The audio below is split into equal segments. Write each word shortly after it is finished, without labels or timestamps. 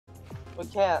We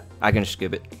can't. I can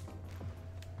skip it.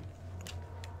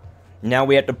 Now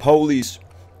we at the police.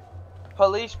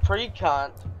 Police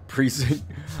pre-con. Precinct.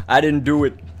 I didn't do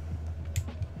it.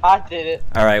 I did it.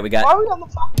 All right, we Why got. are we on the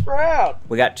fucking ground?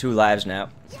 We got 2 lives now.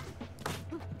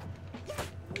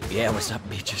 Yeah, what's up,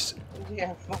 bitches?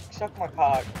 Yeah, fuck, suck my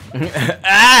cock.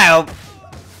 Ow!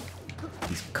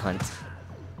 These cunts.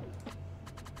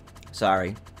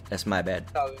 Sorry, that's my bad.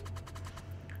 Oh,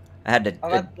 I had to.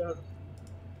 I'm at the...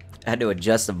 I had to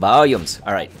adjust the volumes.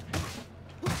 All right.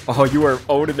 Oh, you were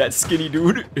owning that skinny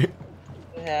dude.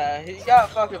 Yeah, he got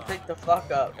fucking picked the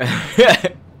fuck up.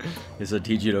 This will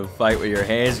teach you to fight with your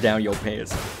hands down your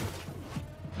pants.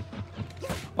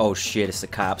 Oh shit, it's the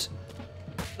cops.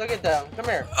 Look at them. Come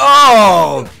here.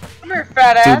 Oh! Come here,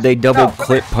 fat ass. Dude, they double No,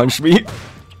 clip punched me.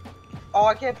 Oh,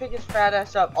 I can't pick his fat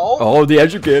ass up. Oh. Oh,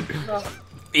 yes you can. No.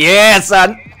 Yeah,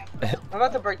 son. I'm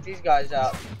about to break these guys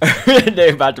out.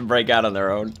 They're about to break out on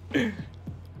their own. I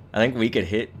think we could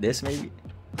hit this maybe.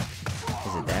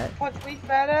 Is it that? Punch me,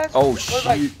 fat ass. Oh What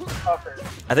about you, shit. fucker?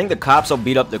 I think the cops will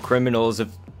beat up the criminals if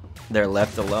they're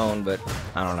left alone, but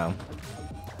I don't know.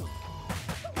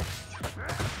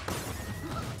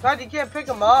 God, you can't pick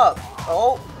him up.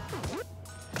 Oh.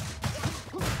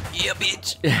 Yeah,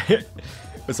 bitch.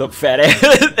 What's up, fat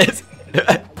ass?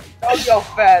 Oh, yo,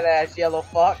 fat ass, yellow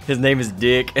fuck. His name is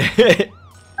Dick.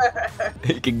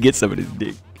 He can get some of his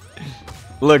dick.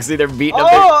 Look, see, they're beating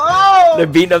up. They're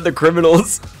beating up the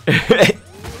criminals.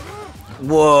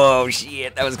 Whoa,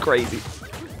 shit, that was crazy.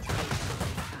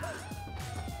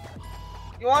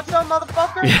 You want some,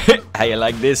 motherfucker? How you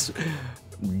like this,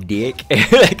 Dick?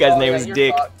 That guy's name is you're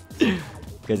Dick.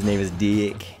 fucked. Guy's name is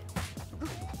Dick.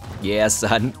 Yeah,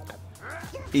 son.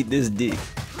 Eat this dick.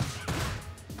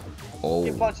 Oh.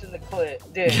 Get punched in the clit.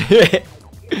 Dick.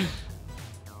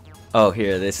 Oh,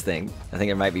 here, this thing. I think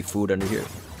there might be food under here.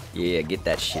 Yeah, get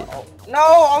that shit. Oh. No,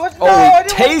 I was. Oh, no, I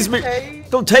didn't tase me! want to tase.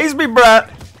 Don't tase me, bruh!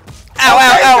 Ow,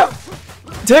 ow, ow!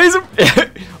 Tase him!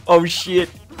 Oh, shit.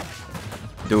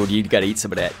 Dude, you gotta eat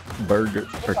some of that burger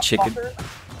or chicken. Fucker.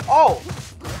 Oh,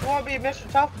 you want to be Mr.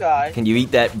 Tough Guy? Can you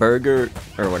eat that burger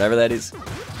or whatever that is?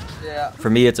 Yeah. For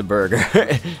me, it's a burger.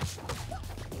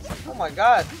 Oh my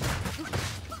god.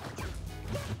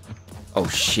 Oh,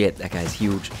 shit. That guy's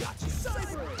huge.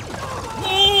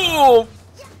 Oh!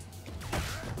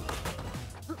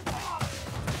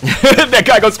 That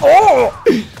guy goes, oh!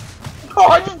 Oh,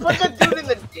 I just put that dude in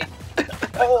the dick.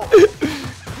 Oh.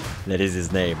 That is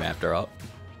his name, after all.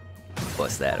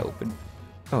 Bust that open.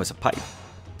 Oh, it's a pipe.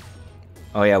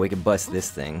 Oh, yeah, we can bust this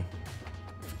thing.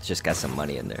 It's just got some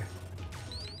money in there.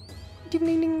 Ding,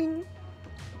 ding, ding, ding.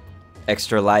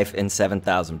 Extra life and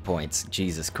 7,000 points.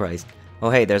 Jesus Christ. Oh,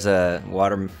 hey, there's a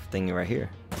water thing right here.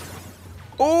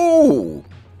 Oh!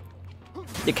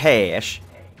 The cash.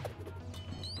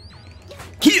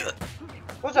 Here.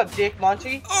 What's up, Dick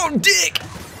Munchie? Oh, Dick!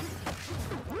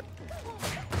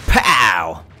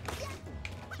 Pow!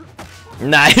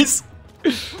 Nice!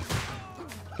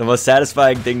 The most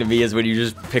satisfying thing to me is when you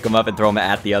just pick them up and throw them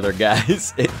at the other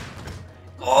guys.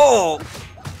 Oh!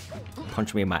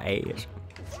 Punch me in my ass.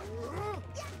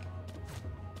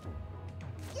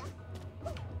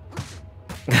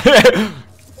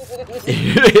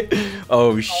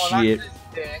 Oh, shit.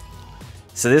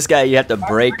 So this guy, you have to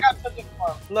break.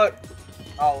 Look.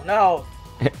 Oh, no.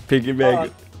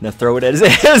 Piggyback. Now throw it at his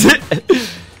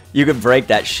ass. You can break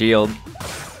that shield.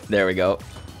 There we go.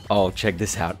 Oh, check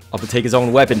this out. I'm gonna take his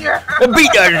own weapon and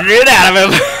beat the shit out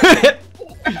of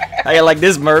him. How you like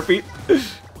this, Murphy?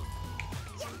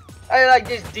 I like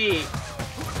this D.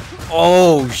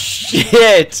 Oh,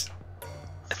 shit.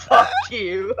 Fuck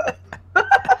you.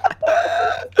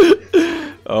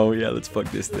 Oh, yeah, let's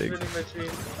fuck this thing. Machine.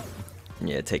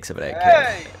 Yeah, take some of that.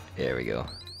 Hey. There we go.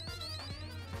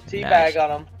 Teabag Nice.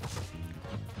 on him.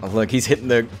 Oh, look, he's hitting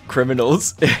the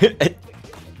criminals.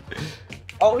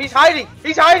 Oh, he's hiding.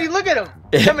 He's hiding. Look at him.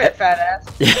 Come here, fat ass.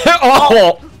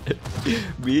 Oh,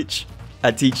 bitch.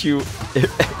 I teach you.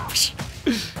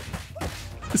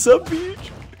 What's up,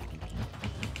 bitch?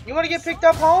 You want to get picked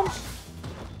up, Holmes?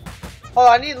 Hold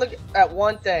on, I need to look at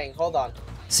one thing. Hold on.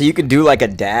 So you can do like a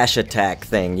dash attack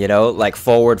thing, you know? Like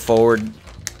forward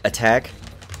attack.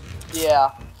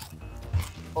 Yeah.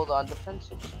 Hold on.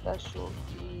 Defensive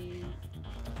specialty.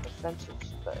 Defensive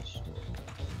special.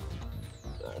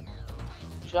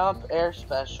 Jump air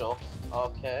special.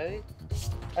 Okay.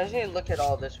 I just need to look at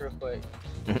all this real quick.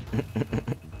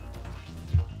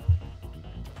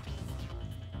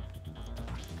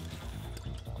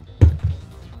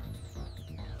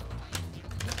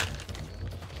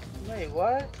 Wait,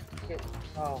 what?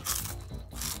 Oh.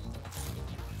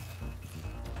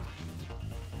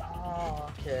 Oh.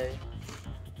 Okay.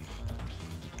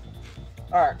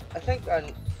 Alright, I think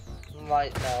I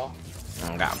might know.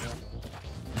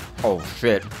 Oh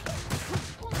shit.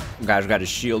 Guy's got his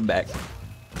shield back.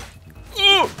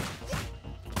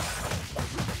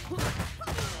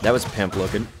 That was pimp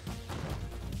looking.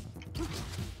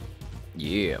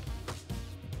 Yeah.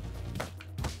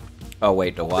 Oh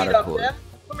wait, the water cooler.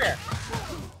 Come here.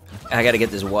 I gotta get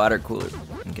this water cooler.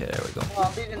 Okay, there we go. Oh,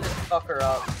 I'm beating this fucker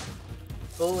up.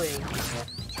 Bullying.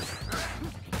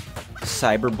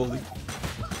 Cyberbullying.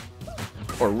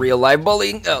 Or real life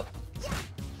bullying. Oh.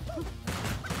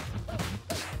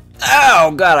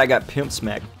 Oh god, I got pimp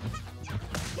smacked.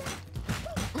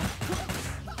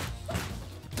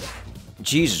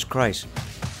 Jesus Christ.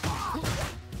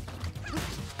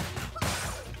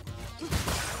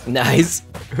 Nice.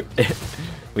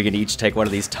 We can each take one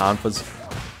of these tonfas.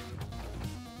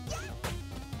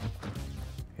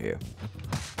 Here.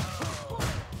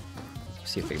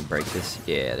 See if we can break this.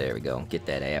 Yeah, there we go. Get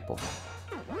that apple.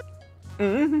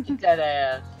 Get that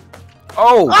ass.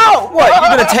 Oh! Oh! What? You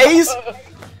gonna tase?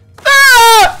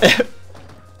 Ah!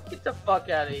 Get the fuck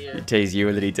out of here. He tased you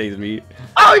and then he tased me.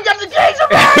 Oh, he got the taser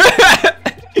back!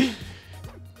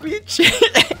 Bitch.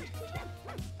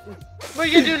 What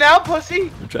you gonna do now,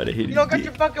 pussy? I'm trying to hit you. You don't got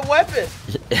your fucking weapon.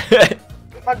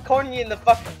 I'm cornering you in the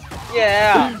fucking...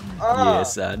 Yeah. Yeah,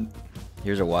 son.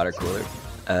 Here's a water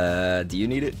cooler. Do you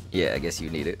need it? Yeah, I guess you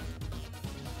need it.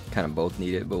 Kind of both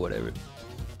need it, but whatever.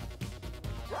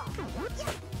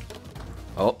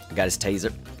 Oh, I got his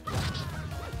taser.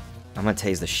 I'm gonna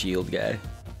tase the shield guy.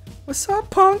 What's up,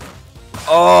 punk?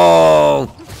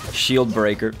 Oh, shield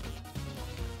breaker.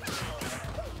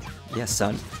 Yeah,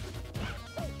 son.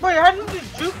 Wait, how did you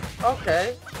juke?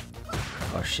 Okay.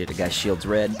 Oh shit, the guy's shield's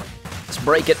red. Let's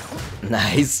break it.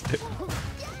 Nice.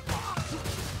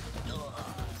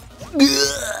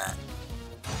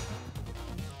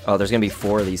 Oh, there's gonna be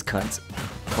 4 of these cunts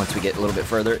once we get a little bit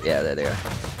further. Yeah, there they are.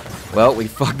 Well, we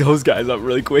fucked those guys up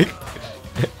really quick.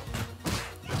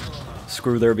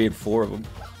 Screw there being 4 of them.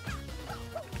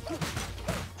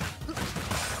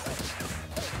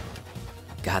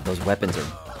 God, those weapons are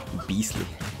beastly.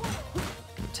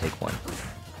 Take one.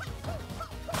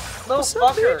 Little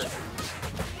fucker.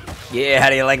 Yeah, how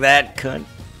do you like that, cunt?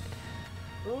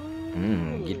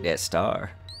 Get that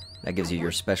star. That gives you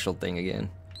your special thing again.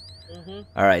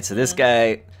 Alright, so this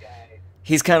guy,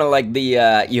 he's kind of like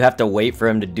the, you have to wait for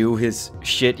him to do his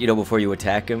shit, you know, before you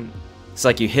attack him. It's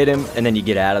like you hit him, and then you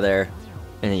get out of there,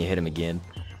 and then you hit him again.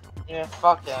 Yeah,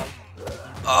 fuck that.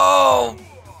 Oh!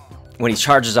 When he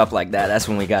charges up like that, that's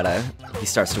when he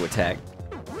starts to attack.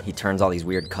 He turns all these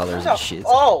weird colors and shit.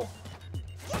 Oh!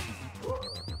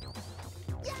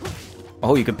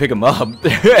 Oh, you can pick him up.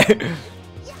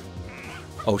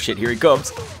 Oh shit, here he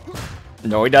comes.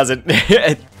 No, he doesn't.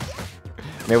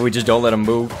 Maybe we just don't let him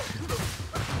move.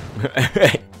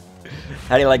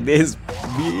 How do you like this,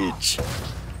 bitch?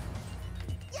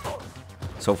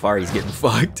 So far, he's getting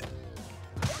fucked.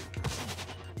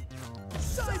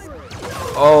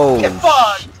 Oh, get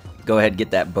fucked! Go ahead, get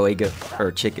that boiga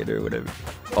or chicken or whatever.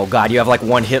 Oh god, you have like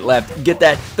 1 hit left. Get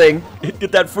that thing.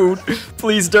 Get that food.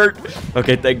 Please, dirt.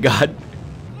 Okay, thank god.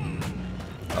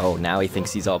 Oh, now he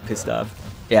thinks he's all pissed off.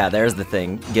 Yeah, there's the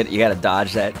thing. You gotta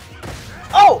dodge that.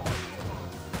 Oh!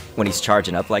 When he's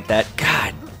charging up like that.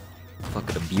 God.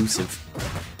 Fucking abusive.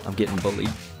 I'm getting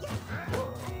bullied.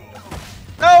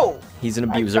 No! He's an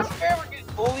abuser. I'm never getting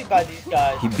bullied by these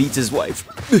guys. He beats his wife.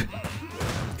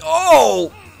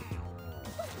 Oh!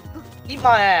 Eat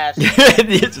my ass.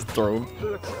 You just throw him.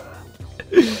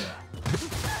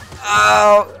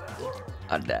 Oh!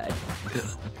 I died.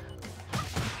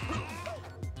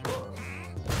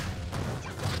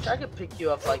 I could pick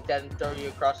you up like that and throw you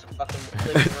across the fucking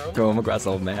living room. Throw him across the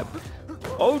whole map.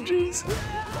 Oh jeez.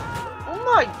 Oh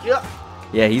my god.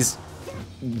 Yeah, he's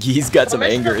got some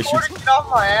anger issues. Get off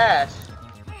my ass.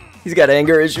 He's got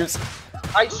anger issues.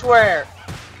 I swear.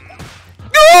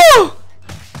 No!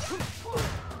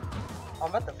 I'm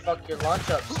about to fuck your lunch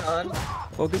up, son.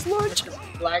 Fuck his lunch.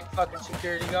 Black fucking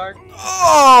security guard.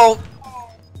 Oh!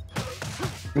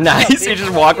 Nice, he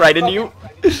just walked right into you.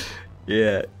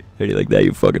 Yeah. How do you like that,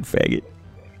 you fucking faggot?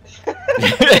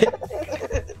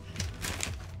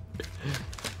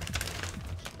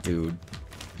 Dude.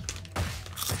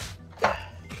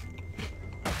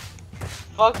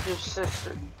 Fuck your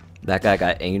sister. That guy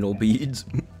got anal beads.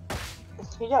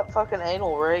 He got fucking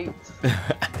anal raped.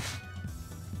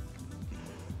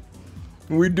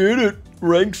 We did it!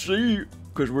 Rank C!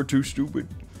 Because we're too stupid.